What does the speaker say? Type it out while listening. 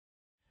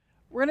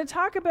We're going to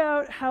talk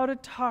about how to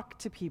talk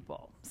to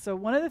people. So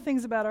one of the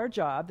things about our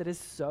job that is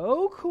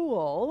so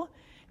cool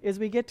is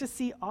we get to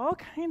see all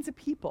kinds of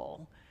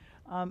people.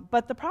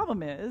 But the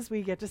problem is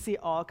we get to see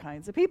all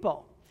kinds of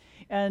people.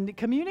 And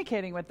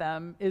communicating with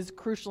them is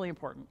crucially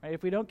important. Right?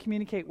 If we don't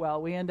communicate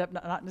well, we end up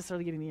not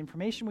necessarily getting the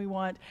information we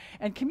want.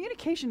 And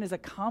communication is a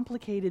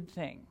complicated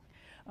thing.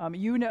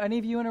 You know, any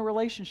of you in a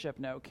relationship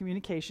know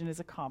communication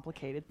is a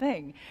complicated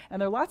thing, and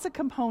there are lots of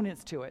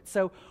components to it.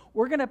 So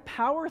we're going to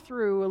power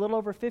through a little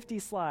over 50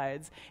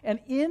 slides, and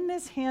in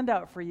this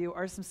handout for you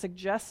are some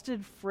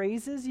suggested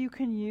phrases you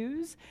can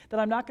use that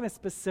I'm not going to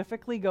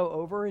specifically go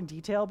over in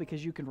detail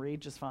because you can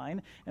read just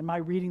fine, and my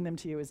reading them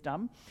to you is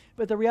dumb.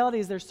 But the reality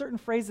is there's certain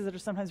phrases that are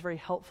sometimes very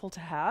helpful to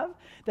have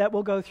that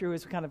we'll go through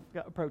as we kind of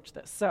approach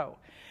this. So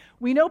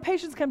we know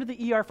patients come to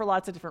the ER for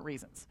lots of different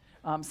reasons.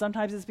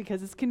 Sometimes it's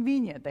because it's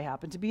convenient. They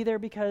happen to be there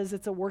because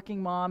it's a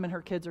working mom and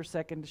her kids are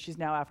sick and she's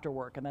now after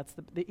work, and that's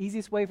the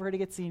easiest way for her to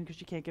get seen because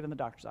she can't get in the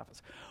doctor's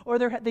office. Or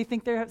they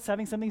think they're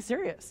having something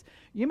serious.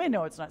 You may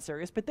know it's not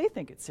serious, but they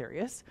think it's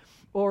serious.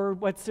 Or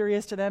what's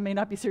serious to them may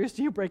not be serious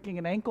to you. Breaking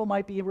an ankle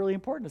might be really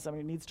important to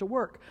somebody who needs to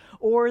work.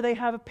 Or they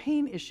have a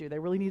pain issue. They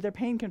really need their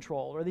pain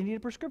controlled, or they need a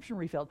prescription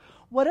refilled.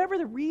 Whatever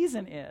the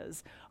reason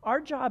is, our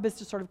job is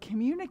to sort of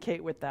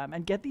communicate with them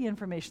and get the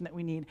information that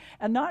we need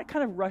and not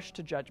kind of rush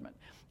to judgment.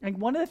 And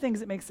one of the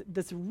things that makes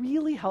this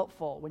really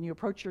helpful when you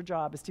approach your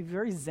job is to be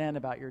very zen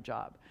about your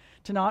job,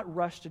 to not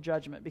rush to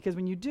judgment, because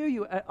when you do,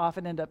 you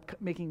often end up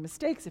making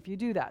mistakes if you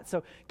do that.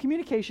 So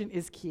communication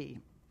is key.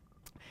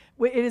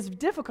 It is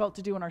difficult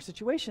to do in our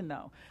situation,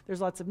 though. There's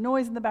lots of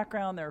noise in the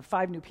background. There are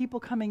 5 new people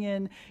coming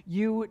in.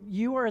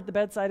 You are at the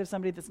bedside of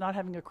somebody that's not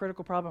having a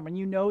critical problem, and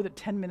you know that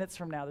 10 minutes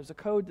from now there's a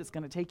code that's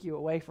going to take you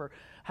away for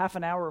half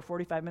an hour or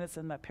 45 minutes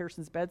in that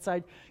person's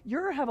bedside.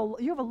 You have a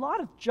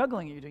lot of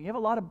juggling you're doing. You have a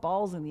lot of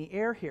balls in the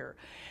air here.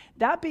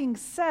 That being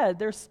said,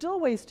 there's still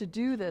ways to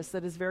do this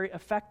that is very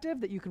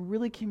effective, that you can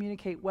really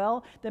communicate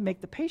well, that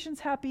make the patients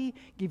happy,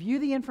 give you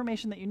the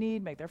information that you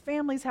need, make their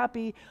families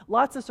happy.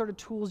 Lots of sort of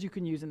tools you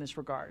can use in this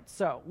regard.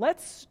 So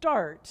let's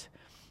start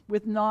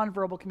with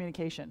nonverbal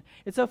communication.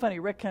 It's so funny.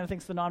 Rick kind of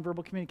thinks the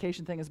nonverbal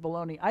communication thing is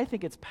baloney. I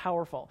think it's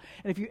powerful.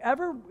 And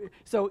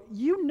so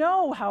you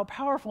know how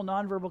powerful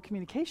nonverbal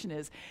communication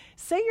is.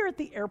 Say you're at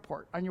the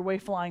airport on your way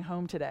flying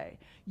home today.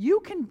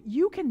 You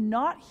can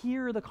not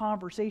hear the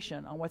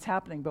conversation on what's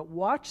happening, but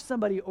watch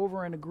somebody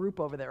over in a group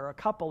over there, or a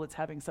couple that's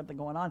having something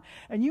going on,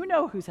 and you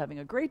know who's having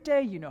a great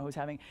day, you know who's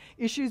having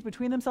issues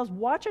between themselves.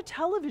 Watch a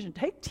television,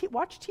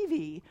 watch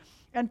TV,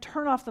 and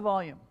turn off the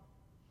volume.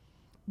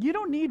 You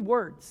don't need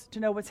words to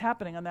know what's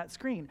happening on that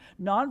screen.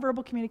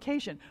 Nonverbal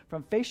communication,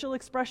 from facial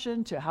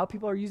expression to how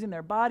people are using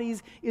their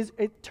bodies,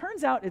 it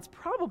turns out it's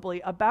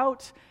probably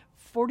about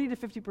 40 to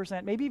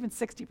 50%, maybe even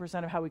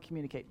 60% of how we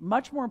communicate.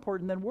 Much more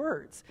important than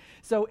words.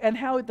 So, and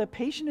how the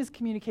patient is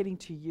communicating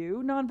to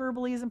you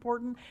nonverbally is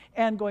important,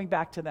 and going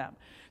back to them.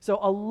 So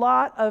a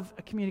lot of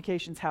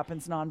communications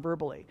happens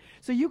nonverbally.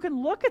 So you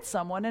can look at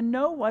someone and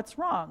know what's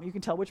wrong. You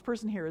can tell which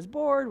person here is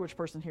bored, which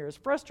person here is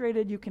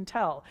frustrated. You can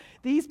tell.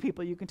 These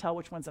people, you can tell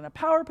which one's in a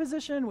power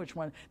position, which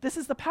one. This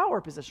is the power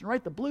position,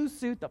 right? The blue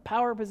suit, the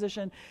power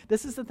position.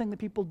 This is the thing that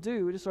people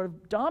do to sort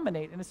of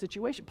dominate in a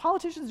situation.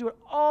 Politicians do it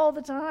all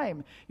the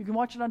time. You can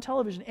watch it on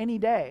television any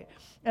day.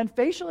 And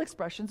facial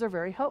expressions are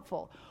very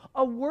helpful.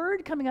 A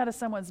word coming out of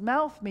someone's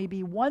mouth may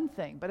be one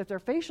thing, but if their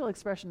facial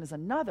expression is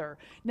another,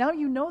 now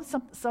you know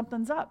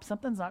something's up,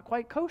 something's not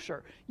quite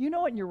kosher. You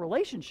know it in your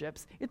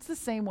relationships. It's the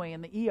same way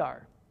in the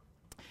ER.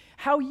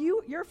 How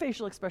your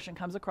facial expression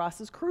comes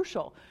across is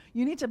crucial.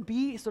 You need to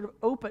be sort of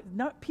open.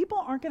 People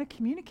aren't going to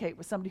communicate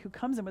with somebody who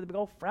comes in with a big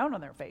old frown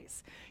on their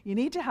face. You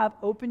need to have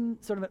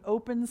an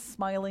open,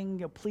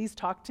 smiling, please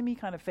talk to me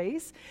kind of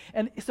face.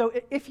 And so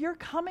if you're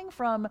coming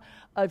from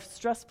a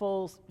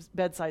stressful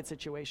bedside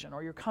situation,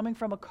 or you're coming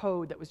from a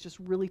code that was just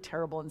really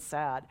terrible and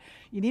sad,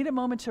 you need a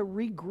moment to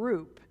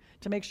regroup,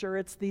 to make sure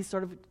it's the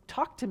sort of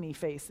talk to me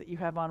face that you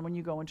have on when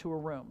you go into a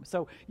room.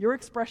 So your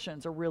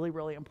expressions are really,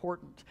 really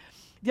important.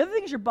 The other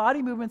thing is your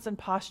body movements and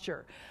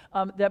posture.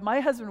 That my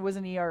husband was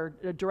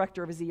a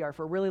director of his ER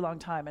for a really long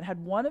time, and had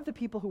one of the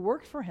people who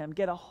worked for him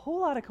get a whole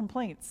lot of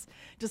complaints,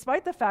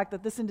 despite the fact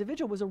that this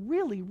individual was a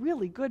really,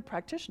 really good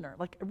practitioner,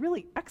 like a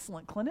really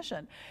excellent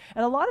clinician.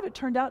 And a lot of it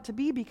turned out to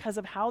be because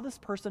of how this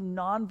person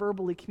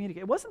non-verbally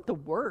communicated. It wasn't the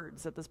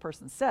words that this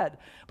person said,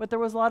 but there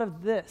was a lot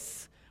of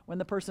this when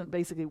the person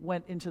basically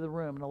went into the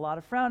room, and a lot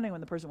of frowning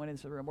when the person went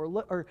into the room,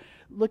 or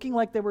looking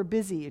like they were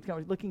busy,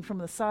 looking from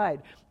the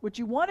side. What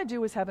you want to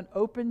do is have an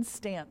open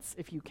stance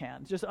if you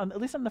can. Just at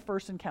least on the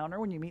first encounter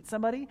when you meet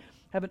somebody,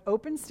 have an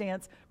open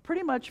stance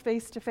pretty much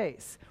face to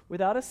face,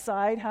 without a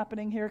side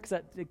happening here, because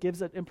it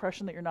gives an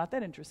impression that you're not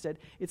that interested.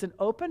 It's an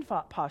open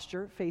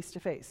posture face to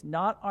face,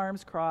 not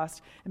arms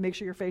crossed, and make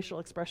sure your facial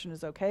expression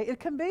is okay. It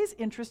conveys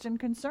interest and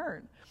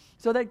concern.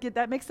 So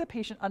that makes the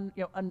patient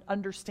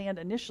understand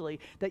initially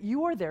that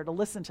you are there to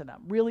listen to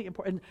them. Really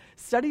important. And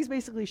studies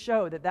basically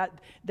show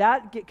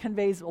that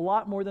conveys a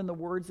lot more than the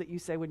words that you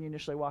say when you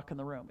initially walk in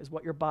the room, is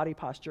what your body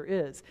posture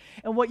is.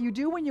 And what you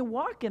do when you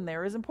walk in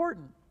there is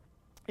important.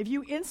 If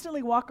you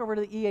instantly walk over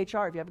to the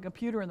EHR, if you have a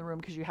computer in the room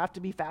because you have to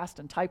be fast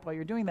and type while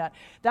you're doing that,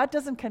 that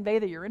doesn't convey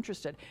that you're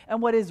interested.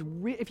 And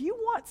if you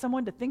want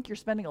someone to think you're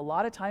spending a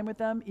lot of time with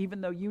them,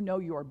 even though you know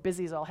you are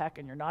busy as all heck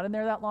and you're not in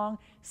there that long,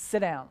 sit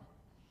down.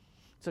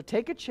 So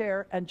take a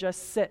chair and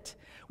just sit.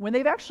 When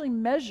they've actually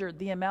measured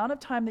the amount of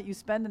time that you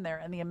spend in there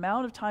and the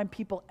amount of time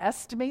people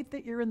estimate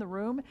that you're in the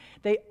room,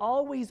 they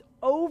always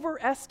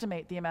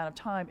overestimate the amount of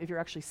time if you're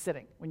actually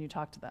sitting when you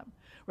talk to them,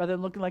 rather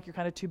than looking like you're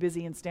kind of too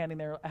busy and standing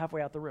there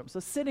halfway out the room. So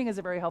sitting is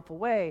a very helpful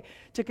way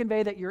to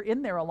convey that you're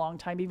in there a long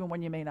time, even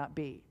when you may not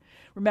be.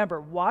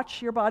 Remember,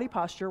 watch your body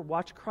posture,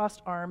 watch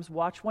crossed arms,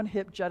 watch one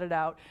hip jutted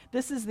out.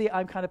 This is the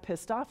I'm kind of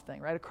pissed off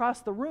thing, right?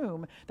 Across the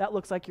room, that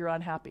looks like you're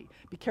unhappy.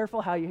 Be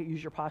careful how you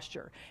use your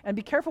posture. And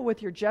be careful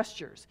with your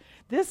gestures.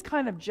 This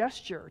kind of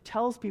gesture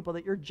tells people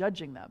that you're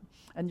judging them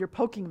and you're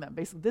poking them.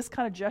 Basically, this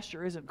kind of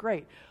gesture isn't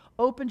great.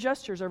 Open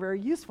gestures are very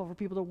useful for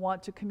people to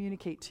want to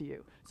communicate to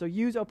you. So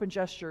use open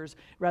gestures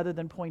rather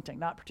than pointing,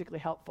 not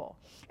particularly helpful.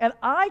 And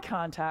eye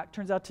contact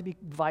turns out to be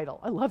vital.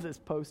 I love this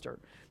poster.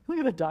 Look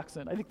at the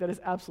dachshund. I think that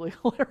is absolutely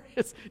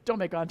hilarious. Don't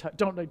make contact.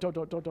 Don't.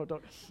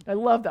 I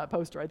love that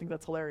poster. I think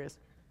that's hilarious.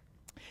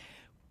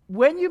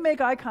 When you make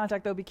eye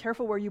contact, though, be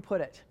careful where you put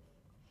it.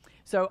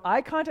 So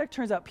eye contact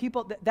turns out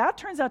that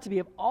turns out to be,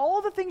 of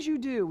all the things you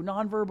do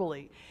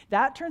non-verbally,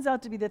 that turns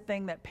out to be the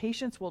thing that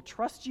patients will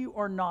trust you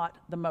or not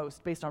the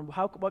most based on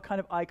what kind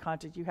of eye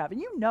contact you have.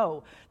 And you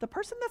know, the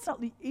person that's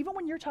not, even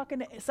when you're talking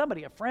to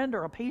somebody, a friend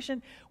or a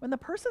patient, when the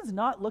person's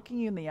not looking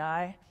you in the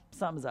eye,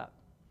 something's up.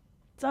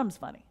 Something's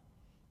funny.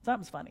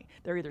 Something's funny.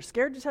 They're either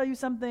scared to tell you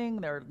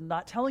something, they're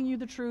not telling you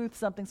the truth,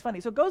 something's funny.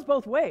 So it goes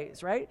both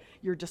ways, right?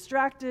 You're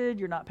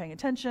distracted, you're not paying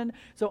attention.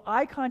 So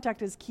eye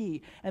contact is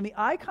key. And the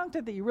eye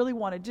contact that you really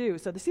want to do,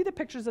 so see the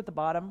pictures at the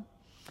bottom?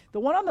 The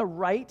one on the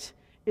right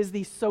is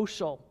the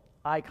social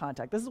eye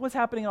contact. This is what's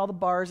happening in all the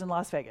bars in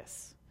Las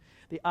Vegas.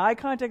 The eye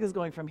contact is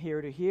going from here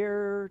to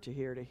here, to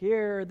here to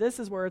here. This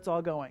is where it's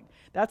all going.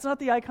 That's not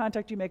the eye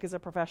contact you make as a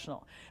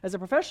professional. As a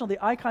professional, the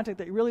eye contact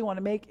that you really want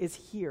to make is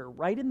here,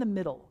 right in the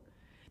middle.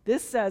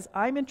 This says,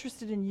 I'm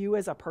interested in you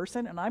as a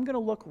person, and I'm going to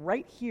look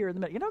right here in the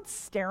middle. You don't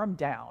stare them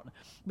down,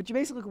 but you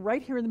basically look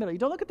right here in the middle. You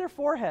don't look at their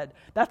forehead.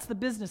 That's the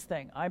business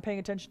thing. I'm paying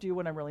attention to you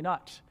when I'm really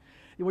not.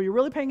 Where you're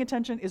really paying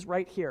attention is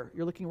right here.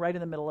 You're looking right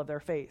in the middle of their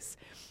face.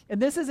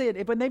 And this is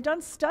it. When they've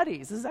done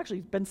studies, this has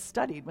actually been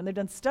studied, when they've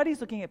done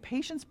studies looking at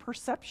patients'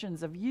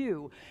 perceptions of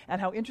you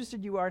and how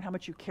interested you are and how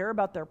much you care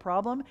about their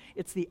problem,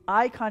 it's the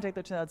eye contact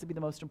that turns out to be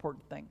the most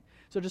important thing.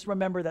 So just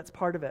remember that's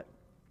part of it.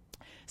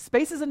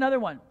 Space is another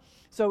one.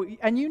 So,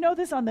 and you know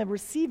this on the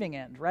receiving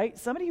end, right?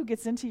 Somebody who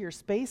gets into your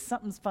space,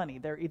 something's funny.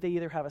 They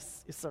either have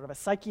a sort of a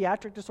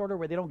psychiatric disorder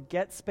where they don't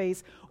get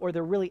space, or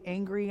they're really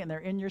angry and they're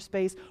in your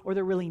space, or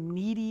they're really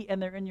needy and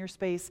they're in your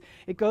space.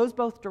 It goes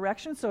both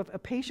directions. So if a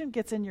patient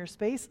gets in your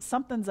space,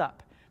 something's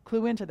up.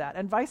 Clue into that.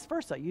 And vice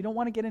versa. You don't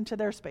want to get into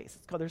their space.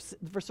 It's called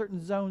for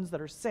certain zones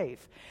that are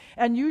safe.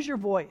 And use your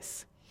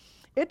voice.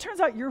 It turns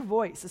out your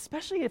voice,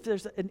 especially if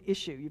there's an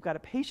issue, you've got a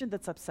patient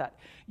that's upset,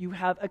 you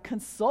have a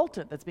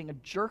consultant that's being a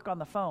jerk on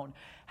the phone,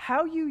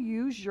 how you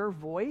use your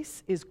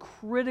voice is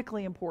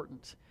critically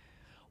important.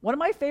 One of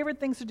my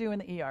favorite things to do in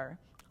the ER,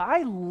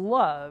 I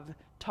love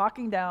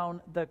talking down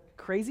the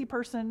crazy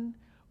person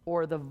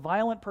or the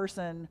violent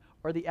person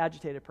or the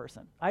agitated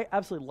person. I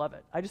absolutely love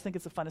it. I just think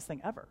it's the funnest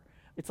thing ever.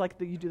 It's like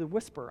you do the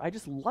whisper. I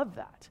just love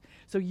that.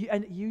 So you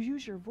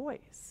use your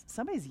voice.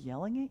 Somebody's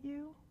yelling at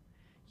you.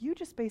 You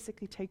just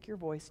basically take your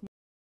voice and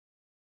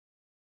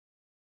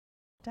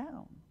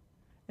down.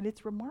 And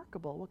it's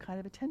remarkable what kind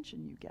of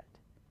attention you get.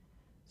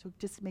 So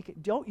just make it,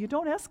 you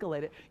don't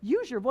escalate it.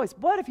 Use your voice.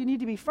 But if you need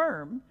to be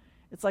firm,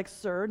 it's like,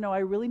 sir, no, I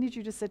really need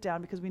you to sit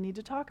down because we need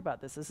to talk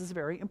about this. This is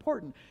very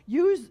important.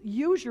 Use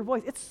your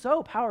voice. It's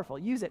so powerful.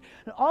 Use it.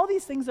 And all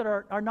these things that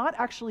are not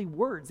actually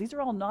words, these are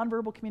all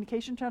nonverbal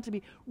communication, turn out to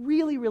be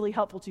really, really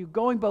helpful to you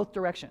going both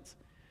directions.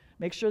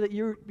 Make sure that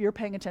you're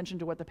paying attention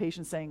to what the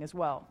patient's saying as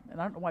well. And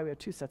I don't know why we have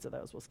two sets of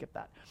those. We'll skip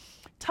that.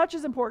 Touch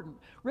is important.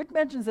 Rick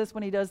mentions this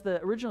when he does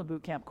the original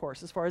boot camp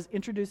course as far as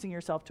introducing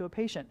yourself to a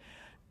patient.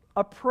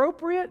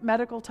 Appropriate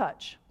medical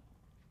touch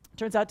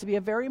turns out to be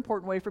a very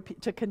important way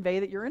to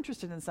convey that you're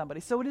interested in somebody.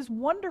 So it is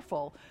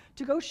wonderful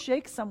to go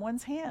shake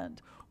someone's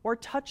hand or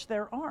touch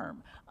their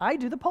arm. I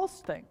do the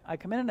pulse thing. I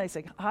come in and I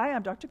say, hi,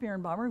 I'm Dr.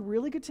 Birnbaumer.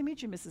 Really good to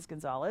meet you, Mrs.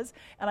 Gonzalez.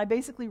 And I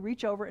basically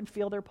reach over and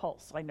feel their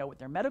pulse. So I know what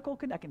their medical,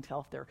 I can tell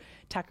if they're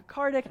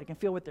tachycardic, I can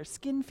feel what their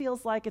skin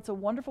feels like. It's a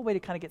wonderful way to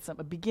kind of get some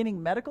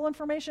beginning medical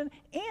information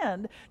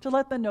and to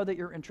let them know that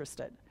you're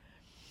interested.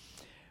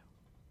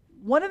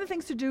 One of the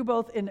things to do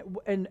both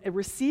in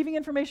receiving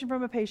information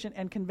from a patient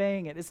and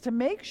conveying it is to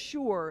make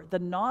sure the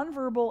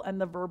nonverbal and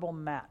the verbal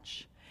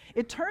match.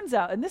 It turns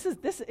out, and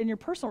this in your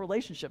personal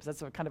relationships,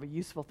 that's a kind of a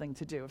useful thing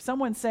to do. If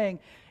someone's saying,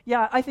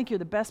 yeah, I think you're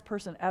the best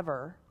person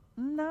ever,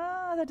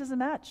 nah, that doesn't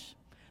match.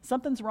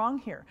 Something's wrong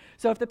here.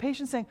 So if the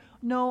patient's saying,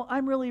 no,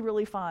 I'm really,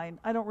 really fine,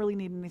 I don't really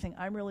need anything,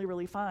 I'm really,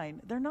 really fine,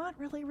 they're not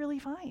really, really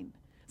fine.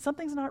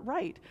 something's not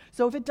right.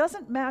 So if it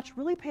doesn't match,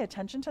 really pay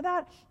attention to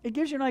that. It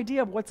gives you an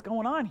idea of what's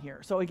going on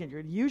here. So again,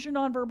 you're going to use your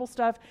nonverbal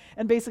stuff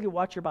and basically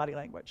watch your body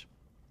language.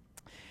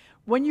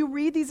 When you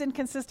read these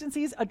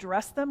inconsistencies,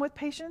 address them with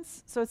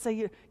patients. So it's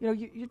say,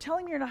 you're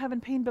telling me you're not having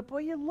pain, but boy,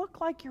 you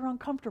look like you're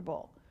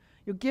uncomfortable.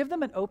 You give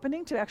them an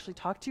opening to actually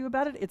talk to you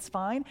about it. It's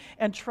fine.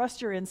 And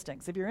trust your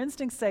instincts. If your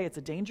instincts say it's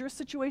a dangerous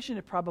situation,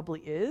 it probably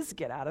is.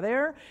 Get out of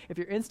there. If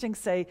your instincts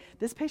say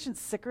this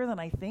patient's sicker than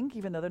I think,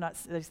 even though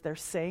they're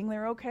saying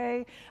they're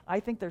okay, I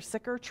think they're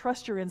sicker,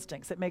 trust your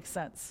instincts. It makes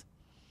sense.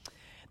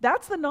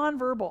 That's the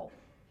nonverbal.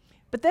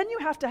 But then you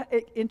have to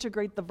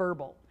integrate the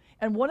verbal.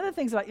 And one of the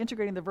things about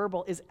integrating the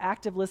verbal is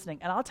active listening.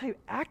 And I'll tell you,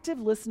 active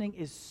listening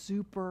is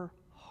super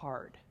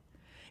hard.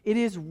 It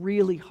is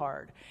really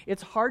hard.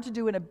 It's hard to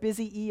do in a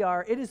busy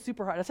ER. It is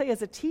super hard. I'll tell you,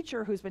 as a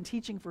teacher who's been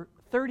teaching for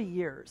 30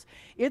 years,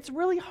 it's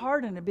really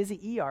hard in a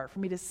busy ER for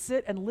me to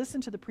sit and listen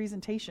to the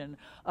presentation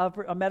of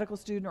a medical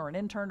student or an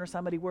intern or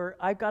somebody where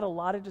I've got a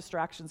lot of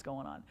distractions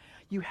going on.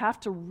 You have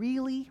to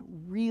really,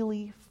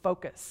 really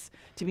focus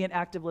to be an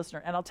active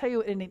listener. And I'll tell you,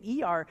 in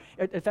an ER,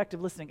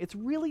 effective listening, it's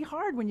really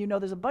hard when you know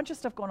there's a bunch of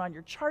stuff going on.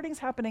 Your charting's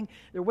happening.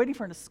 They're waiting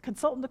for a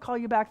consultant to call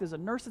you back. There's a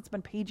nurse that's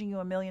been paging you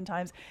a million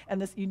times,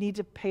 and you need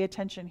to pay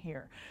attention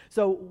here.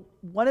 So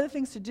one of the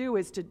things to do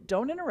is to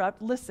don't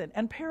interrupt, listen,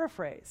 and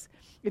paraphrase.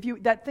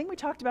 That thing we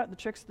talked about in the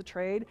tricks of the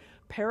trade,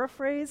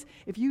 paraphrase.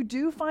 If you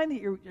do find that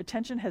your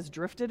attention has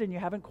drifted and you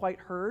haven't quite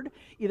heard,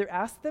 either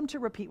ask them to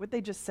repeat what they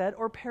just said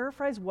or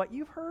paraphrase what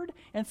you've heard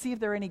and see if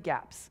there are any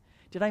gaps.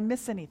 Did I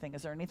miss anything?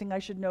 Is there anything I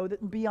should know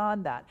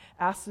beyond that?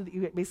 Ask so that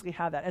you basically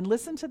have that. And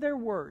listen to their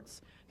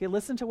words. Okay,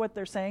 listen to what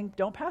they're saying.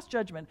 Don't pass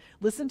judgment.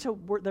 Listen to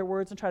their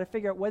words and try to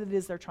figure out what it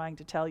is they're trying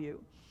to tell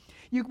you.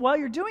 While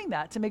you're doing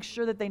that, to make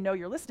sure that they know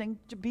you're listening,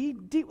 to be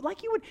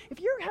like you would,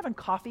 if you're having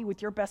coffee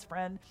with your best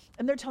friend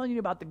and they're telling you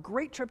about the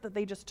great trip that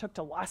they just took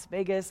to Las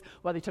Vegas,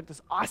 while they took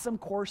this awesome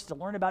course to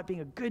learn about being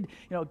a good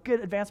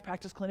advanced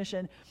practice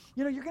clinician,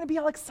 you're going to be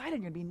all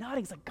excited. You're going to be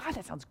nodding. It's like, God,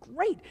 that sounds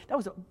great.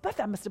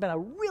 That must have been a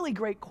really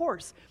great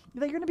course.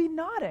 You're going to be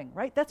nodding,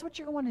 right? That's what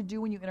you're going to want to do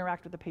when you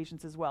interact with the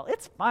patients as well.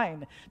 It's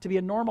fine to be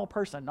a normal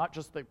person, not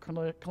just the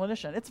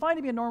clinician. It's fine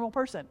to be a normal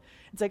person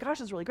and say, gosh,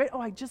 it's really great.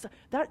 Oh,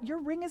 your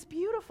ring is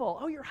beautiful.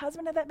 Oh, your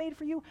husband had that made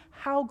for you?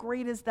 How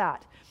great is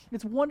that?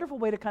 It's a wonderful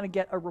way to kind of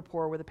get a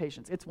rapport with the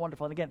patients. It's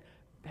wonderful. And again,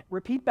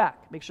 repeat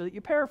back. Make sure that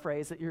you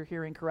paraphrase that you're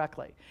hearing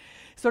correctly.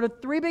 Sort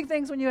of three big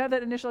things when you have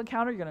that initial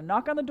encounter. You're going to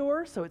knock on the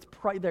door, so it's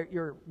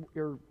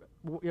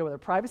their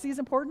privacy is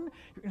important.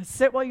 You're going to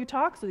sit while you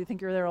talk, so you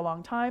think you're there a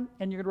long time,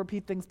 and you're going to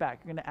repeat things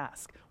back. You're going to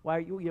ask, "Why are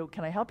you?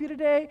 Can I help you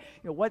today?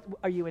 What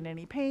are you in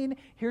any pain?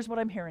 Here's what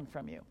I'm hearing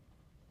from you."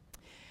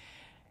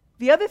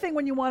 The other thing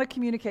when you want to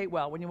communicate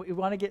well, when you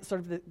want to get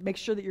make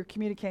sure that you're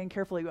communicating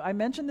carefully, I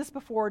mentioned this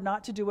before,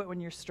 not to do it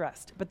when you're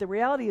stressed, but the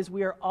reality is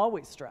we are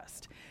always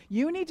stressed.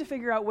 You need to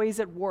figure out ways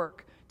at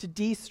work to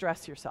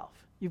de-stress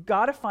yourself. You've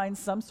got to find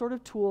some sort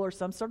of tool or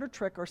some sort of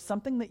trick or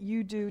something that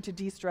you do to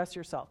de-stress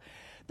yourself.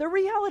 The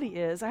reality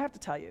is, I have to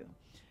tell you,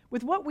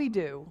 with what we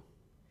do,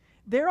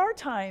 there are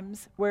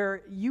times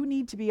where you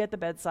need to be at the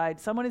bedside,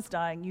 someone is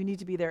dying, you need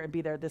to be there and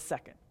be there this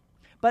second.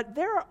 But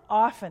there are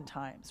often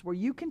times where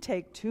you can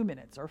take 2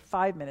 minutes or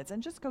 5 minutes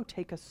and just go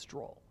take a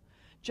stroll.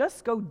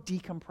 Just go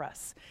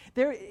decompress.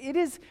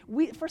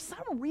 For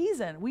some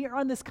reason, we are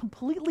on this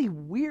completely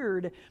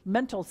weird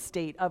mental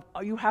state of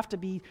you have to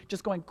be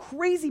just going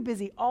crazy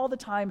busy all the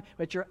time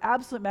at your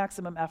absolute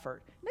maximum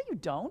effort. No, you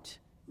don't.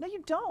 No,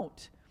 you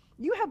don't.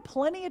 You have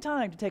plenty of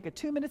time to take a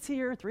 2 minutes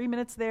here, 3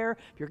 minutes there.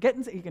 If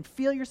you can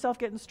feel yourself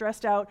getting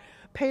stressed out,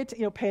 pay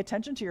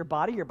attention to your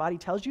body. Your body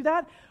tells you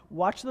that.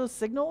 Watch those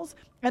signals,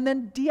 and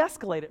then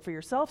de-escalate it for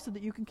yourself so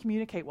that you can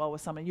communicate well with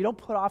someone. You don't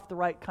put off the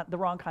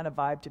wrong kind of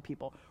vibe to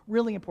people.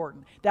 Really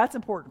important. That's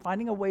important.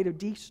 Finding a way to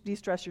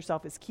de-stress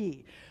yourself is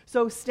key.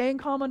 So staying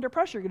calm under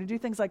pressure. You're going to do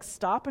things like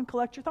stop and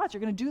collect your thoughts. You're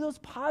going to do those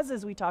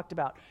pauses we talked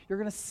about. You're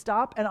going to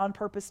stop and on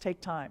purpose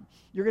take time.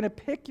 You're going to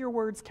pick your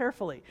words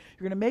carefully.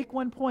 You're going to make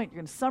one point. You're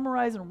going to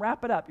summarize and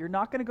wrap it up. You're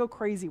not going to go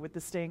crazy with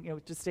the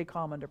to stay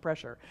calm under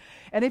pressure.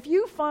 And if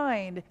you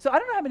find, so I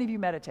don't know how many of you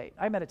meditate.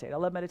 I meditate. I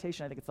love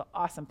meditation. I think it's an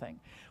awesome thing.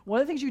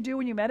 One of the things you do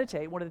when you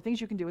meditate, one of the things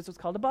you can do is what's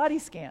called a body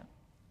scan,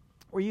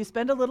 where you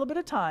spend a little bit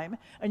of time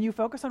and you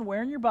focus on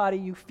where in your body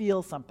you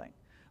feel something.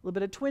 A little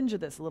bit of twinge of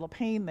this, a little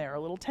pain there, a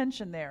little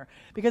tension there,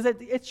 because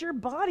it's your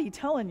body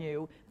telling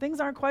you things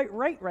aren't quite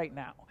right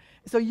now.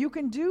 So you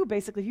can do,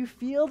 basically, if you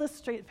feel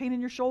this pain in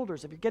your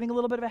shoulders, if you're getting a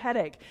little bit of a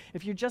headache,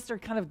 if you just are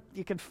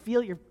you can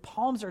feel your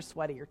palms are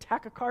sweaty, you're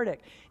tachycardic,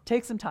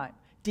 take some time,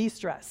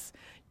 de-stress.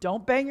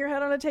 Don't bang your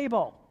head on a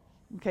table.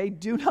 Okay,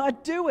 do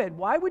not do it.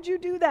 Why would you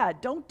do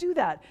that? Don't do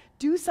that.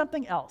 Do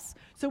something else.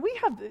 So we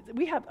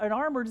have in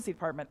our emergency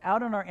department,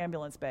 out on our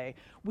ambulance bay,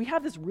 we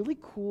have this really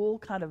cool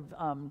kind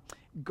of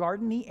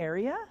gardeny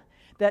area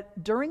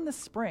that during the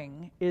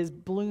spring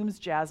blooms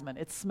jasmine.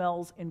 It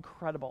smells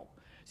incredible.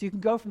 So you can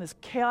go from this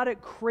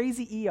chaotic,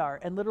 crazy ER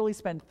and literally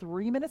spend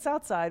 3 minutes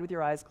outside with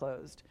your eyes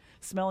closed,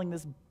 smelling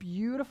this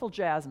beautiful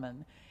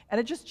jasmine, and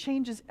it just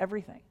changes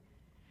everything.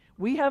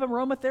 We have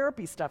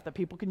aromatherapy stuff that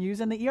people can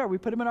use in the ER. We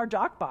put them in our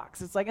doc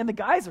box. It's like, and the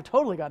guys have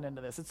totally gotten into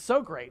this. It's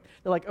so great.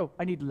 They're like, oh,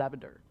 I need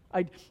lavender.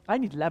 I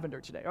need lavender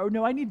today. Oh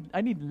no, I need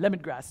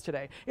lemongrass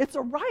today. It's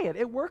a riot.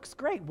 It works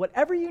great.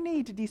 Whatever you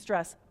need to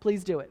de-stress,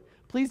 please do it.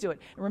 Please do it.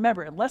 And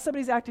remember, unless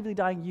somebody's actively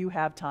dying, you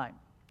have time.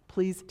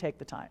 Please take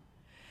the time.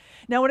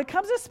 Now, when it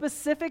comes to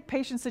specific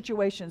patient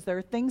situations, there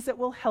are things that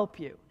will help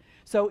you.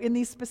 So in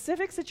these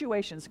specific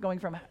situations, going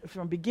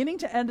from beginning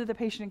to end of the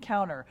patient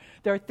encounter,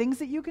 there are things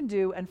that you can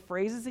do and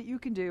phrases that you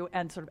can do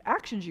and sort of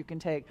actions you can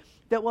take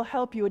that will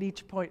help you at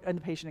each point in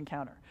the patient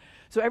encounter.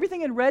 So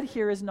everything in red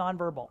here is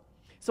nonverbal.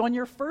 So on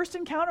your first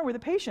encounter with a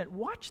patient,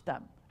 watch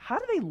them. How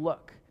do they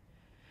look?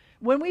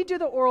 When we do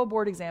the oral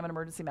board exam in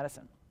emergency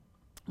medicine,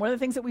 one of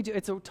the things that we do,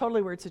 it's a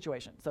totally weird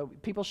situation. So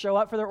people show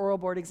up for their oral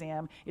board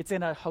exam. It's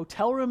in a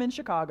hotel room in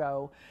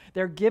Chicago.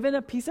 They're given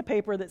a piece of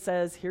paper that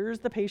says, here's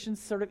the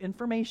patient's sort of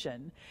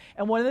information.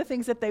 And one of the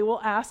things that they will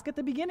ask at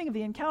the beginning of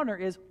the encounter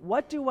is,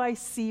 what do I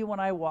see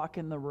when I walk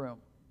in the room?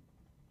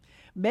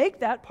 Make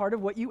that part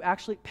of what you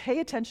actually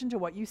pay attention to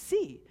what you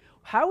see.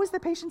 How is the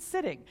patient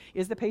sitting?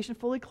 Is the patient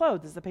fully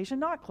clothed? Is the patient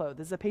not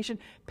clothed? Is the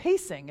patient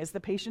pacing? Is the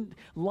patient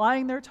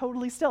lying there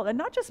totally still? And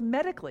not just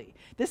medically.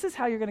 This is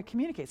how you're going to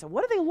communicate. So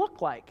what do they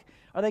look like?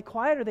 Are they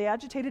quiet? Are they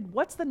agitated?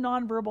 What's the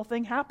nonverbal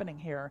thing happening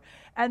here?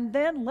 And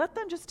then let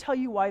them just tell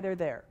you why they're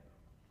there.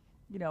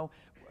 You know,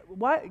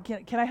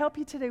 can I help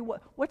you today?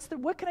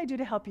 What can I do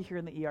to help you here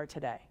in the ER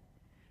today?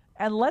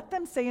 And let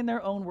them say in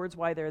their own words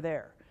why they're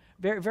there.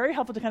 Very, very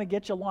helpful to kind of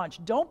get you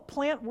launched. Don't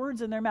plant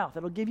words in their mouth.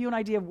 It'll give you an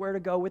idea of where to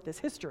go with this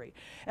history.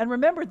 And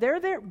remember, they're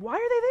there. Why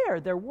are they there?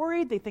 They're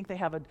worried. They think they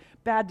have a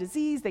bad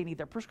disease. They need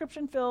their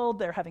prescription filled.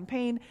 They're having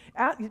pain.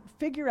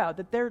 Figure out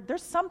that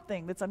there's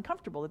something that's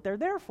uncomfortable that they're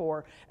there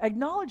for.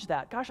 Acknowledge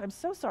that. Gosh, I'm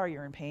so sorry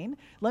you're in pain.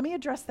 Let me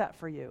address that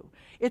for you.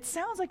 It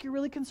sounds like you're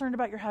really concerned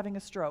about your having a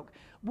stroke.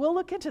 We'll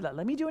look into that.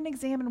 Let me do an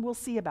exam and we'll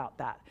see about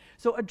that.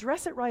 So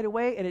address it right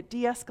away, and it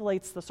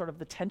de-escalates the sort of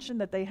the tension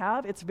that they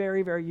have. It's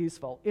very, very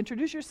useful.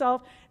 Introduce yourself,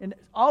 and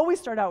always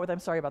start out with, I'm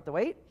sorry about the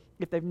wait.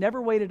 If they've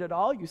never waited at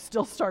all, you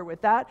still start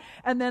with that.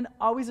 And then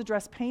always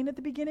address pain at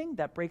the beginning.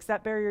 That breaks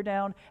that barrier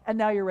down, and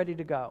now you're ready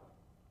to go.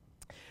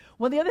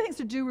 One of the other things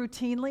to do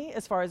routinely,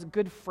 as far as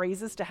good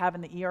phrases to have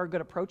in the ER,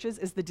 good approaches,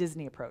 is the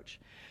Disney approach.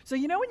 So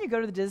you know when you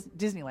go to the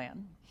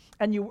Disneyland,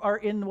 and you are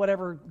in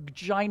whatever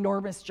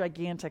ginormous,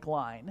 gigantic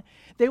line,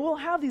 they will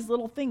have these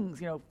little things,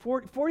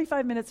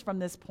 45 minutes from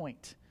this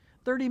point,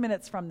 30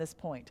 minutes from this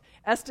point,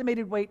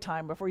 estimated wait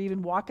time before you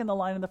even walk in the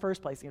line in the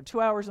first place,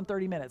 2 hours and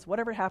 30 minutes,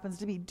 whatever it happens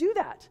to be. Do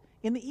that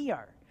in the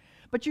ER.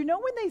 But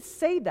when they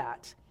say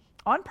that,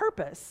 on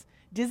purpose,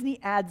 Disney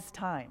adds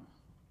time.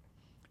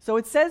 So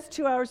it says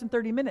 2 hours and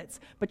 30 minutes,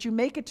 but you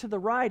make it to the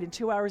ride in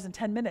 2 hours and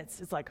 10 minutes.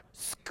 It's like,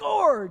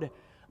 scored!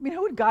 I mean,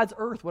 who in God's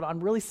earth would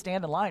really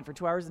stand in line for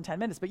 2 hours and 10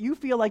 minutes? But you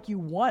feel like you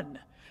won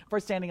for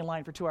standing in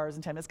line for 2 hours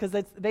and 10 minutes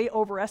because they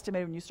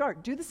overestimate when you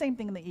start. Do the same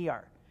thing in the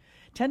ER.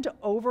 Tend to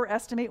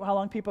overestimate how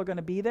long people are going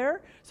to be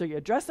there. So you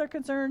address their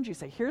concerns. You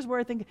say, here's where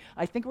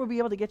I think we'll be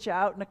able to get you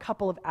out in a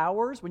couple of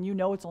hours when you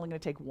know it's only going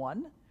to take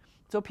one.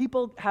 So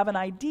people have an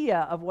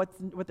idea of what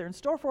they're in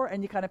store for,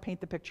 and you kind of paint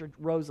the picture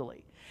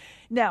rosily.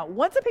 Now,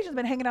 once a patient's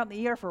been hanging out in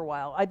the ER for a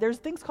while, there's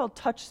things called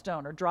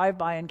touchstone or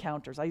drive-by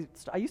encounters. I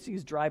used to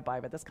use drive-by,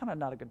 but that's kind of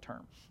not a good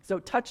term. So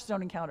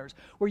touchstone encounters,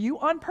 where you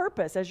on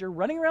purpose, as you're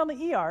running around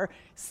the ER,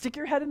 stick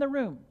your head in the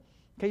room.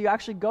 Okay, you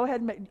actually go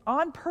ahead and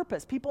on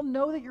purpose. People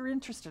know that you're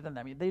interested in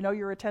them. They know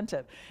you're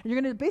attentive. And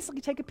you're going to basically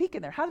take a peek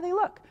in there. How do they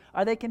look?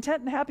 Are they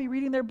content and happy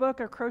reading their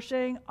book or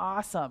crocheting?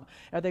 Awesome.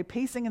 Are they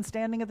pacing and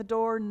standing at the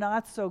door?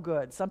 Not so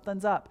good.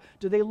 Something's up.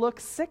 Do they look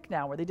sick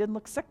now where they didn't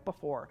look sick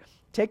before?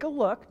 Take a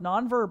look,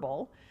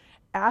 nonverbal.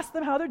 Ask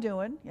them how they're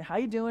doing. How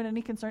you doing?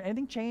 Any concern?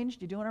 Anything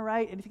changed? You doing all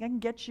right? Anything I can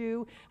get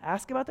you?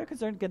 Ask about their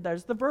concern. Again,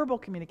 there's the verbal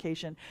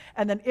communication.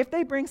 And then if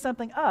they bring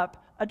something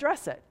up,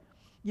 address it.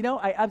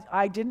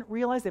 I didn't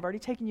realize they've already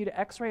taken you to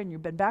x-ray and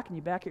you've been back and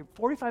you're back here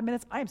 45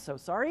 minutes. I am so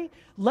sorry.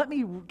 Let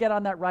me get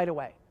on that right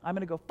away. I'm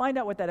going to go find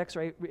out what that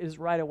x-ray is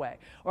right away.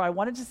 Or I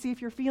wanted to see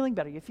if you're feeling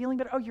better. You're feeling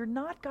better? Oh, you're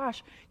not?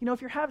 Gosh.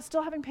 If you're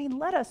still having pain,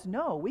 let us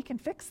know. We can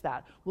fix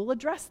that. We'll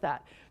address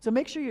that. So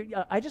make sure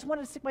I just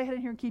wanted to stick my head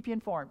in here and keep you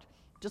informed.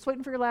 Just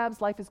waiting for your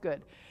labs. Life is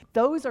good.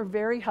 Those are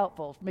very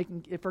helpful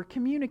for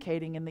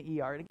communicating in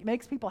the ER. It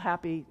makes people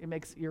happy. It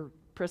makes your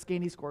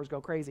Press-Ganey scores go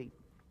crazy.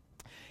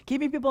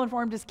 Keeping people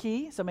informed is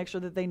key, so make sure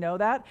that they know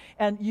that,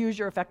 and use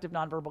your effective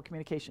nonverbal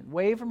communication.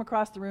 Wave from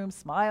across the room,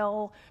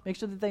 smile, make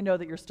sure that they know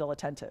that you're still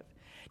attentive.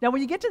 Now,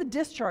 when you get to the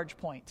discharge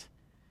point,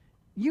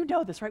 you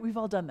know this, right? We've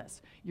all done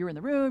this. You're in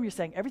the room, you're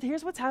saying, everything.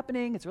 Here's what's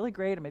happening, it's really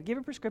great, I'm going to give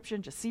you a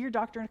prescription, just see your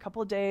doctor in a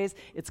couple of days,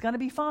 it's going to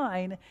be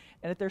fine.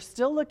 And if they're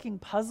still looking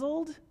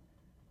puzzled,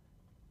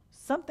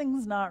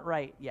 something's not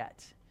right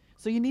yet.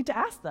 So you need to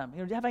ask them,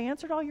 have I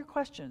answered all your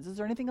questions? Is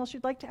there anything else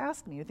you'd like to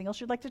ask me? Anything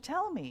else you'd like to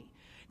tell me?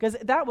 Because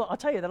I'll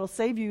tell you, that'll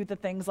save you the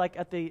things like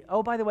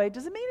oh, by the way,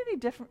 does it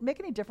make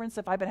any difference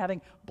if I've been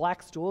having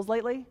black stools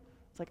lately?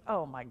 It's like,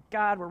 oh my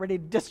God, we're ready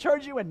to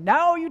discharge you, and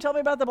now you tell me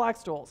about the black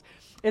stools.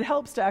 It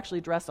helps to actually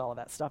address all of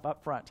that stuff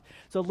up front.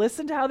 So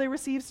listen to how they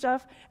receive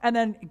stuff, and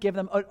then give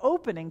them an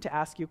opening to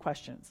ask you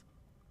questions.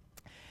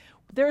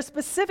 There are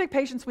specific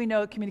patients we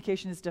know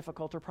communication is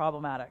difficult or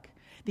problematic.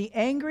 The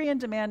angry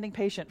and demanding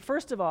patient,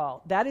 first of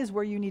all, that is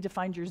where you need to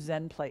find your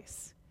Zen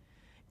place.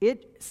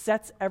 It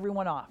sets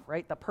everyone off,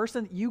 right? The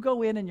person, you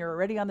go in and you're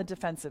already on the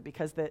defensive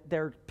because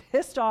they're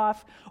pissed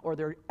off or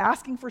they're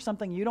asking for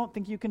something you don't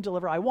think you can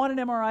deliver. I want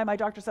an MRI. My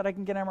doctor said I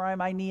can get an MRI of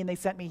my knee and they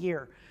sent me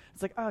here.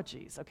 It's like, oh,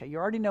 geez, okay, you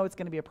already know it's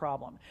going to be a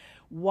problem.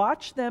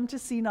 Watch them to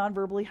see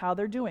nonverbally how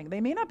they're doing.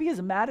 They may not be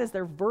as mad as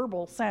their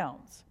verbal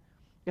sounds.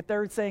 If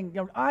they're saying,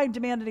 I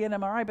demanded an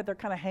MRI, but they're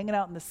kind of hanging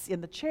out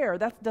in the chair,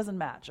 that doesn't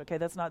match, okay?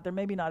 They're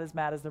maybe not as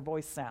mad as their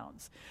voice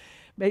sounds.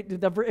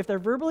 If they're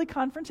verbally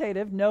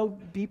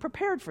confrontative, be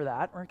prepared for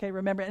that, okay?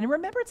 Remember,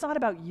 it's not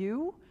about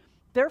you.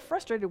 They're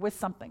frustrated with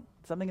something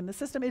in the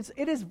system. It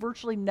is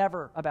virtually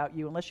never about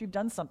you unless you've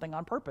done something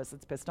on purpose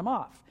that's pissed them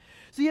off.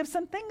 So you have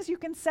some things you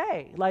can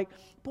say, like,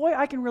 boy,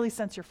 I can really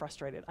sense you're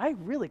frustrated. I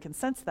really can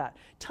sense that.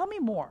 Tell me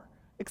more.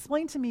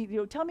 Explain to me,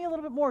 tell me a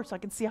little bit more so I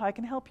can see how I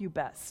can help you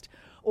best.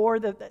 Or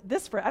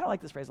this phrase, I don't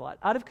like this phrase a lot,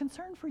 out of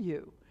concern for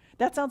you.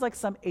 That sounds like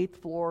some 8th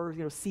floor,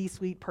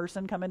 C-suite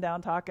person coming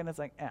down talking. It's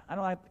like, I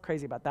don't like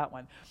crazy about that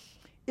one.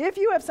 If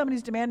you have somebody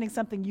who's demanding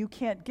something you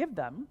can't give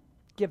them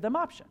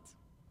options.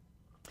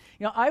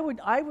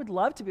 I would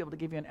love to be able to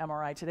give you an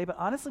MRI today, but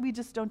honestly, we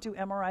just don't do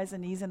MRIs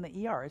and knees in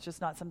the ER. It's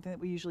just not something that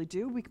we usually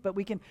do, but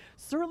we can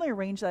certainly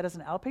arrange that as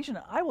an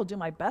outpatient. I will do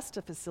my best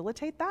to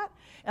facilitate that,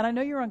 and I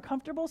know you're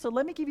uncomfortable, so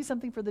let me give you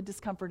something for the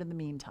discomfort in the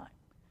meantime.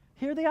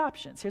 Here are the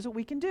options. Here's what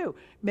we can do.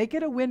 Make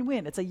it a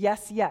win-win. It's a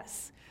yes,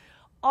 yes.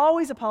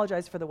 Always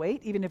apologize for the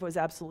wait, even if it was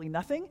absolutely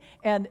nothing,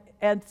 and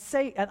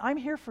say, and I'm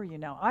here for you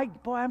now.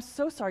 I'm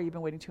so sorry you've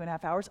been waiting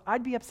 2.5 hours.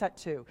 I'd be upset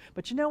too.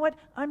 But you know what?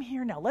 I'm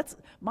here now.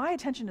 My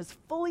attention is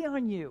fully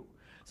on you.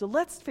 So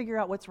let's figure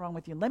out what's wrong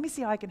with you. And let me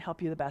see how I can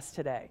help you the best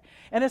today.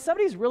 And if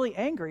somebody's really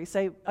angry,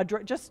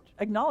 just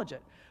acknowledge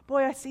it.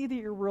 Boy, I see that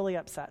you're really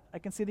upset. I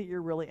can see that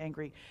you're really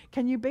angry.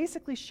 Can you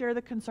basically share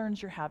the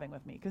concerns you're having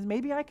with me? Because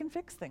maybe I can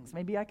fix things.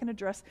 Maybe I can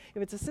address,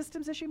 if it's a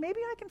systems issue, maybe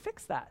I can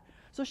fix that.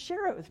 So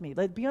share it with me.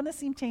 Be on the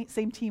same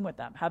team with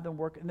them. Have them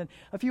work. And then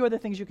a few other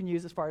things you can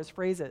use as far as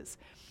phrases.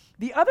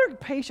 The other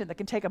patient that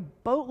can take a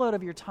boatload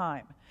of your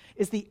time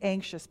is the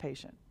anxious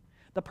patient.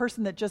 The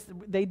person that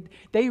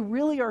they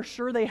really are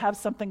sure they have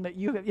something that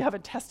you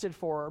haven't tested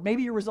for, or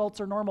maybe your results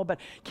are normal, but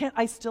can't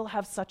I still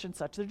have such and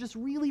such? They're just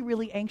really,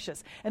 really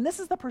anxious. And this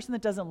is the person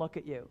that doesn't look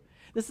at you.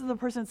 This is the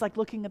person that's like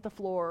looking at the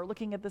floor,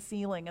 looking at the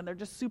ceiling, and they're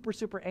just super,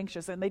 super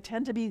anxious. And they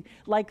tend to be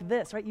like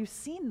this, right? You've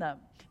seen them.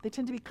 They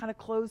tend to be kind of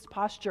closed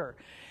posture.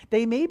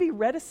 They may be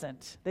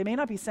reticent. They may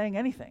not be saying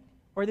anything,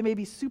 or they may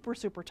be super,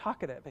 super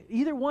talkative.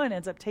 Either one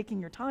ends up taking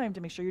your time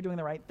to make sure you're doing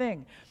the right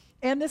thing.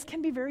 And this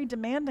can be very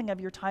demanding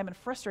of your time and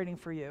frustrating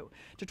for you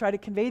to try to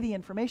convey the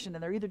information,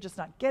 and they're either just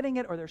not getting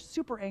it or they're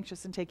super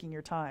anxious and taking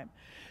your time.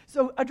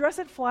 So address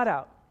it flat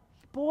out.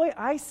 Boy,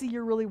 I see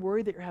you're really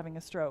worried that you're having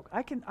a stroke.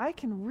 I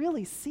can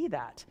really see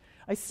that.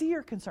 I see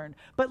your concern.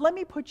 But let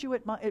me put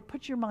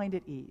your mind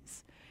at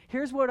ease.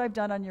 Here's what I've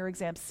done on your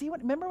exam.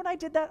 Remember when I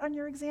did that on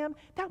your exam?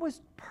 That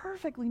was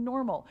perfectly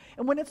normal.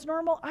 And when it's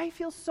normal, I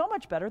feel so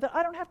much better that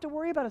I don't have to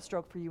worry about a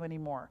stroke for you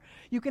anymore.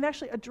 You can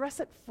actually address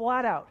it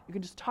flat out. You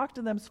can just talk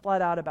to them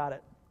flat out about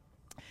it.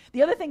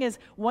 The other thing is,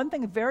 one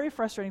thing very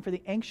frustrating for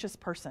the anxious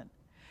person,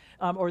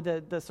 or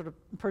the sort of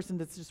person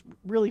that's just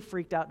really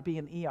freaked out to be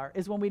in the ER,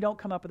 is when we don't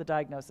come up with a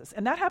diagnosis.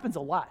 And that happens a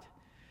lot.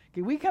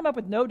 Okay, we come up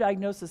with no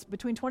diagnosis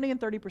between 20 and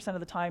 30% of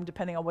the time,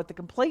 depending on what the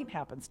complaint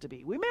happens to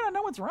be. We may not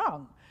know what's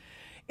wrong.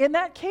 In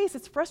that case,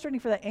 it's frustrating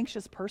for that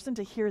anxious person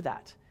to hear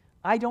that.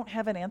 I don't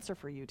have an answer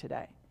for you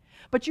today.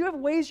 But you have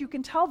ways you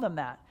can tell them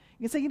that.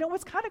 You can say,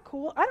 what's kind of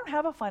cool? I don't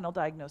have a final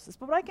diagnosis,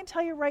 but what I can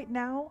tell you right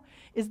now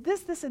is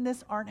this, and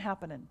this aren't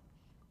happening.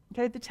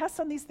 Okay, the tests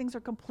on these things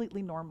are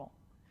completely normal.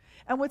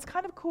 And what's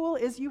kind of cool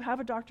is you have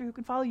a doctor who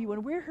can follow you,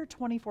 and we're here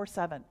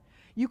 24/7.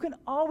 You can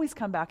always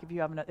come back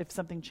if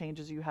something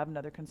changes or you have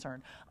another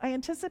concern. I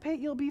anticipate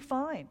you'll be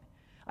fine.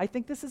 I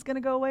think this is going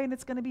to go away and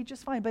it's going to be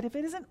just fine. But if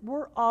it isn't,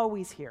 we're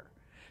always here.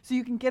 So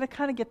you can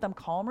kind of get them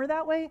calmer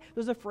that way.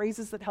 Those are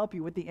phrases that help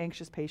you with the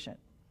anxious patient.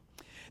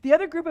 The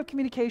other group of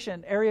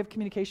area of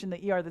communication in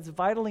the ER that's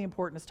vitally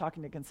important is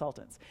talking to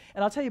consultants.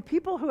 And I'll tell you,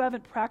 people who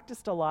haven't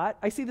practiced a lot,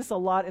 I see this a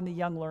lot in the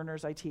young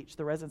learners I teach,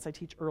 the residents I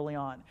teach early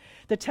on.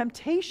 The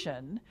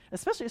temptation,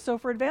 especially so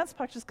for advanced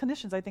practice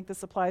clinicians, I think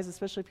this applies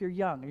especially if you're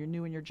young or you're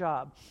new in your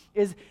job,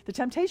 is the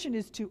temptation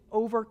is to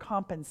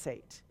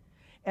overcompensate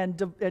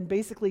and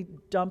basically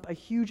dump a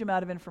huge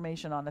amount of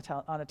information on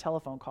a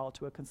telephone call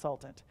to a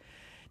consultant.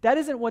 That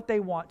isn't what they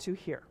want to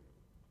hear.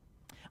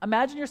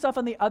 Imagine yourself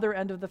on the other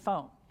end of the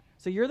phone.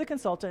 So you're the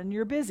consultant and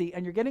you're busy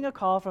and you're getting a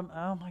call from,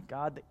 oh my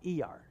God,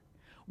 the ER.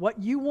 What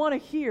you want to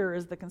hear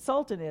as the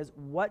consultant is,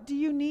 what do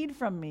you need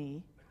from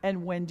me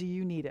and when do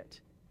you need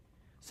it?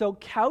 So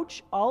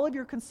couch all of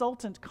your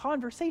consultant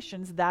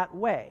conversations that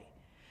way.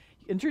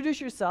 Introduce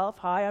yourself.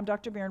 Hi, I'm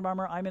Dr.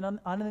 Birnbaumer. I'm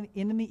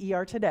in the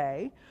ER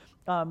today.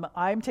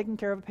 I'm taking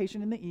care of a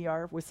patient in the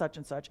ER with such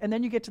and such, and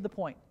then you get to the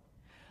point.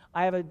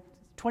 I have a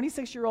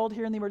 26-year-old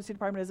here in the emergency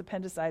department has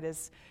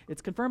appendicitis.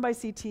 It's confirmed by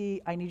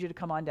CT. I need you to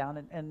come on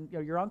down, and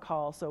you're on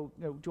call. So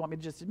do you want me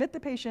to just admit the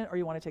patient, or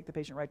you want to take the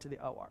patient right to the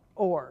OR?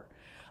 Or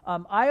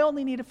I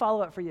only need a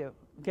follow-up for you.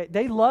 Okay,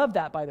 they love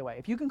that, by the way.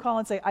 If you can call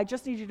and say, I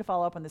just need you to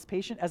follow up on this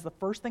patient as the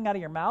first thing out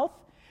of your mouth,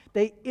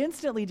 they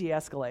instantly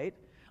de-escalate.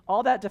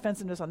 All that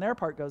defensiveness on their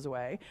part goes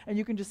away, and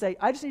you can just say,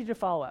 I just need you to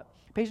follow up.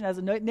 Patient has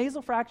a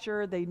nasal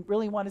fracture. They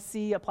really want to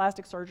see a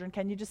plastic surgeon.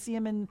 Can you just see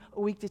him in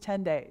a week to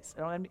 10 days?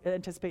 I don't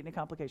anticipate any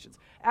complications.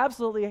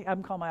 Absolutely, have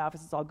him call my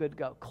office. It's all good to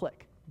go.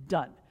 Click.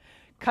 Done.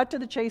 Cut to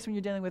the chase when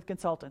you're dealing with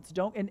consultants.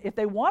 And if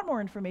they want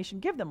more information,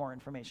 give them more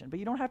information, but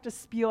you don't have to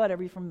spew out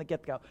everything from the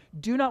get-go.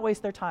 Do not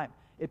waste their time.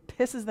 It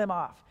pisses them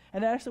off,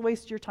 and it actually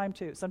wastes your time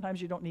too.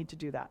 Sometimes you don't need to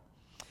do that.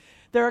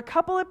 There are a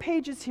couple of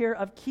pages here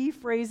of key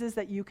phrases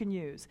that you can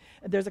use.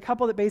 There's a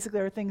couple that basically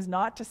are things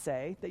not to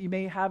say that you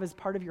may have as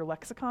part of your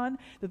lexicon,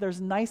 that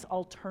there's nice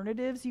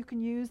alternatives you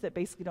can use that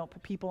basically don't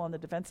put people on the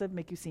defensive,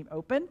 make you seem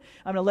open.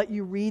 I'm going to let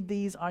you read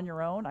these on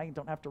your own. I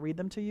don't have to read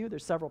them to you.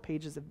 There's several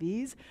pages of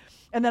these.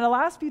 And then the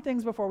last few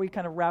things before we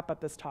kind of wrap up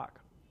this talk.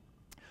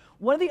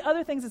 One of the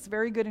other things that's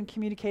very good in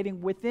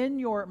communicating within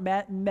your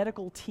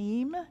medical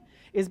team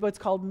is what's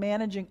called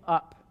managing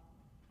up.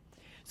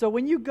 So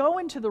when you go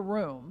into the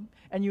room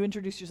and you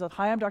introduce yourself,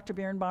 hi, I'm Dr.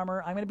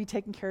 Birnbaumer. I'm going to be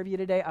taking care of you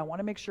today. I want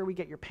to make sure we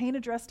get your pain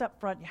addressed up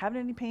front. You having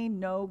any pain?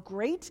 No,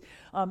 great.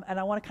 And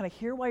I want to kind of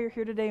hear why you're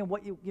here today and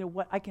what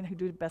what I can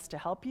do best to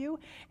help you.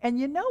 And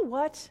you know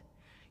what?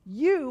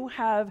 You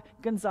have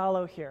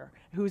Gonzalo here,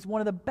 who's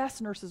one of the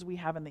best nurses we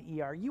have in the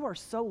ER. You are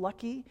so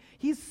lucky.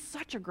 He's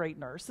such a great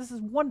nurse. This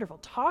is wonderful.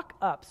 Talk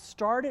up.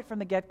 Start it from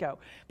the get-go.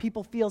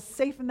 People feel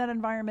safe in that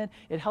environment.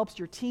 It helps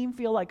your team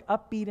feel like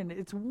upbeat, and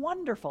it's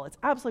wonderful. It's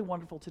absolutely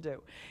wonderful to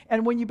do.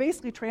 And when you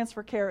basically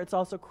transfer care, it's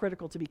also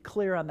critical to be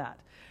clear on that.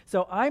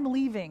 So I'm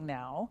leaving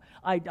now.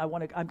 I'm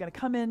going to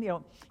come in,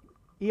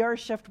 ER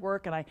shift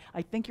work, and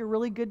I think you're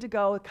really good to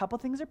go. A couple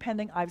things are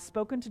pending. I've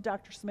spoken to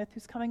Dr. Smith,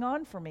 who's coming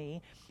on for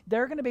me.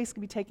 They're going to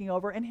basically be taking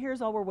over, and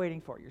here's all we're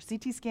waiting for. Your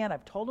CT scan,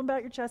 I've told him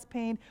about your chest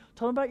pain,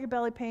 told him about your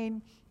belly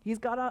pain. He's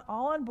got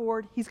all on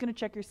board. He's going to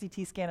check your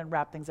CT scan and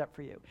wrap things up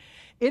for you.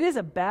 It is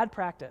a bad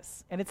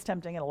practice, and it's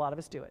tempting, and a lot of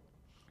us do it,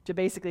 to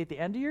basically at the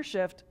end of your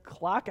shift,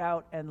 clock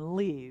out and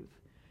leave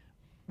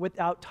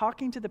without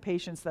talking to the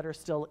patients that are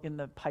still in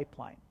the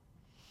pipeline.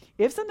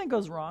 If something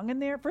goes wrong in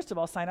there, first of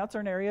all, sign-outs are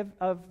an area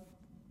of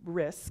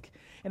risk.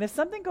 And if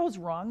something goes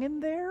wrong in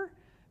there,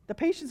 the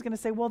patient's going to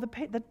say, well,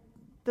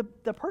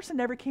 the person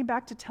never came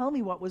back to tell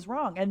me what was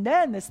wrong. And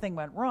then this thing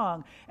went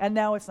wrong, and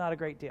now it's not a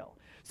great deal.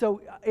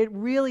 So it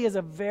really is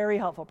a very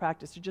helpful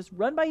practice to just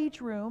run by each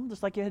room,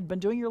 just like you had been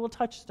doing your little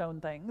touchstone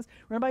things,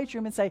 run by each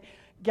room and say,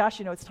 gosh,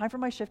 it's time for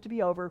my shift to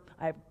be over.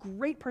 I have a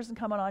great person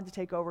coming on to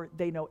take over.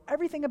 They know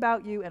everything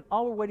about you, and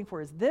all we're waiting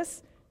for is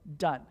this.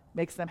 Done.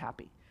 Makes them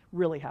happy,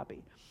 really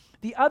happy.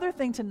 The other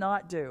thing to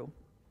not do,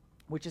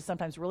 which is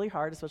sometimes really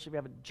hard, especially if you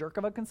have a jerk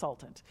of a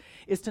consultant,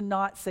 is to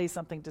not say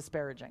something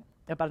disparaging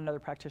about another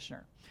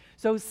practitioner.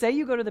 So say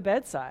you go to the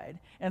bedside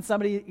and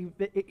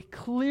it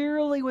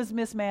clearly was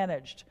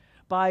mismanaged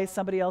by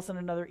somebody else in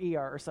another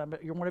ER,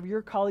 or one of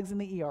your colleagues in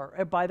the ER,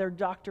 or by their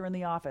doctor in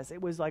the office.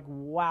 It was like,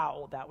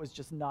 wow, that was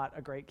just not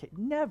a great case.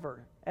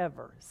 Never,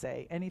 ever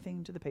say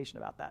anything to the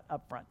patient about that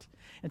up front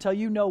until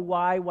you know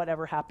why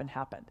whatever happened.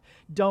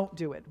 Don't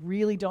do it.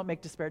 Really don't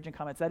make disparaging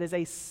comments. That is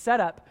a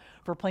setup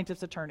for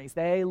plaintiffs' attorneys.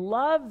 They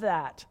love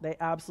that. They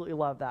absolutely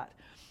love that.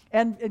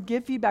 And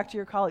give feedback to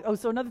your colleague. Oh,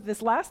 so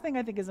this last thing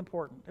I think is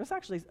important. It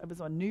was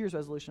a New Year's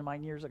resolution of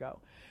mine years ago.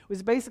 It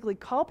was basically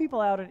call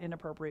people out on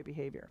inappropriate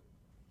behavior.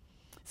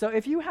 So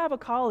if you have a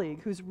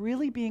colleague who's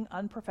really being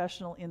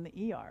unprofessional in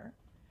the ER,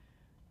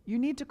 you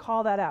need to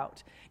call that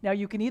out. Now,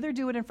 you can either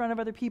do it in front of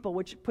other people,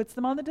 which puts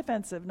them on the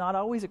defensive, not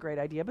always a great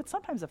idea, but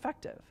sometimes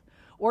effective.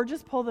 Or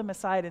just pull them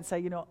aside and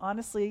say,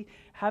 honestly,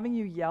 having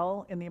you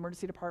yell in the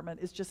emergency department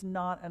is just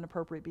not an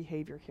appropriate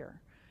behavior here.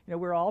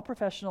 We're all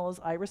professionals.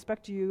 I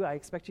respect you. I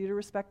expect you to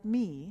respect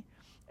me.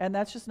 And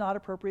that's just not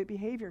appropriate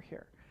behavior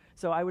here.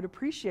 So I would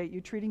appreciate you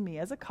treating me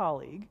as a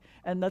colleague,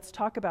 and let's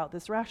talk about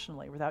this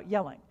rationally without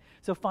yelling.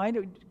 So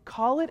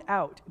call it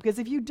out, because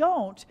if you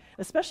don't,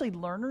 especially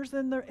learners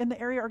in the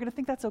area are going to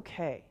think that's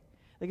okay.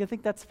 They're going to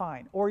think that's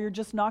fine, or you're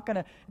just not going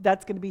to.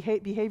 That's going to be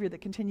behavior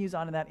that continues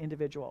on in that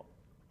individual.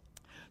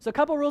 So a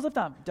couple rules of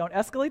thumb: don't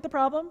escalate the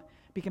problem.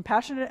 Be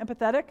compassionate and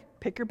empathetic.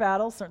 Pick your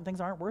battles. Certain things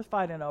aren't worth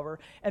fighting over,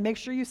 and make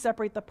sure you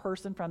separate the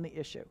person from the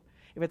issue.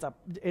 If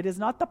it is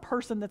not the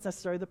person that's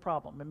necessarily the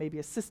problem. It may be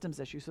a systems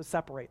issue, so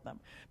separate them.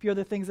 A few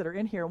other things that are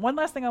in here. One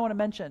last thing I want to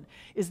mention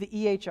is the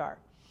EHR.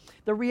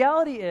 The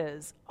reality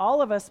is,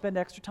 all of us spend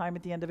extra time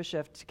at the end of a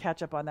shift to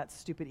catch up on that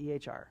stupid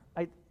EHR.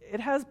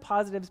 It has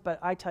positives, but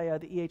I tell you,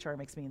 the EHR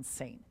makes me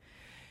insane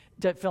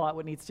to fill out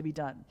what needs to be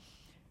done.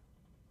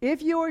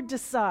 If you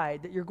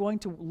decide that you're going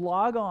to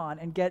log on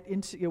and get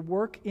into your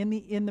work in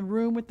the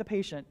room with the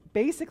patient,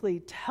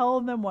 basically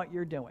tell them what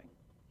you're doing.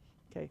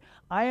 Okay,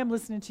 I am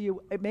listening to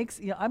you. It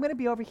makes, I'm going to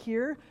be over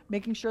here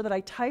making sure that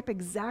I type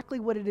exactly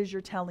what it is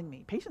you're telling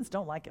me. Patients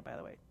don't like it, by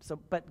the way. So,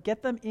 but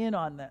get them in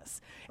on this.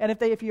 And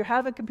if you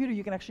have a computer,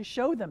 you can actually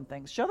show them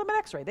things. Show them an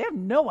X-ray. They have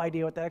no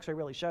idea what the X-ray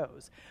really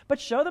shows. But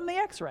show them the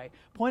X-ray.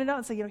 Point it out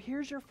and say,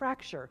 here's your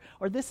fracture,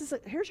 or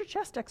here's your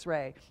chest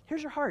X-ray.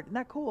 Here's your heart. Isn't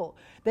that cool?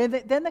 Then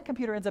the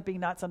computer ends up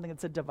being not something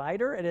that's a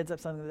divider. It ends up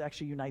something that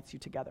actually unites you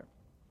together.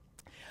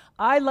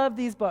 I love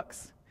these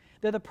books.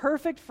 They're the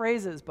perfect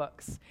phrases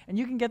books. And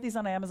you can get these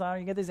on Amazon, or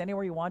you can get these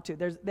anywhere you want to.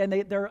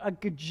 There are a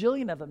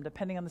gajillion of them,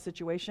 depending on the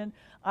situation.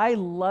 I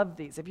love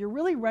these. If you're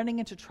really running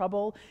into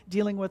trouble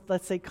dealing with,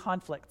 let's say,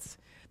 conflicts,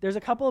 there's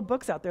a couple of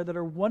books out there that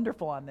are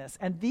wonderful on this.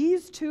 And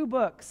these 2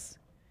 books,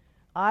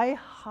 I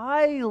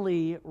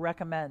highly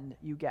recommend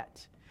you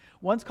get.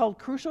 One's called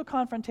Crucial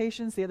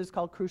Confrontations, the other's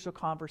called Crucial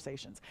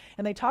Conversations.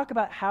 And they talk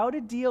about how to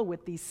deal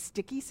with these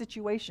sticky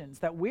situations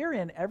that we're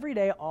in every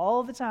day,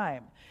 all the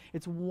time.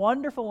 It's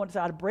wonderful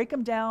how to break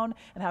them down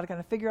and how to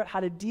kind of figure out how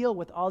to deal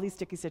with all these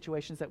sticky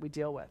situations that we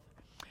deal with.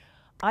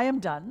 I am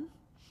done.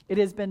 It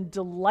has been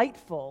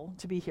delightful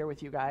to be here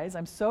with you guys.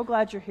 I'm so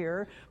glad you're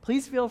here.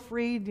 Please feel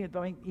free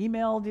to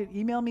email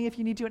me if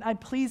you need to.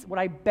 And please, what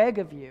I beg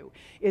of you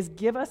is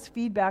give us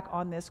feedback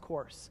on this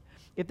course.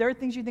 If there are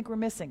things you think we're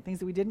missing, things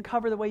that we didn't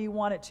cover the way you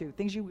want it to,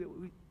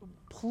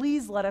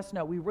 please let us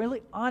know. We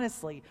really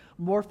honestly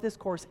morph this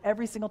course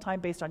every single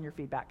time based on your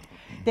feedback.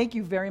 Thank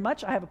you very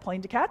much. I have a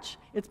plane to catch.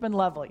 It's been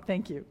lovely.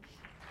 Thank you.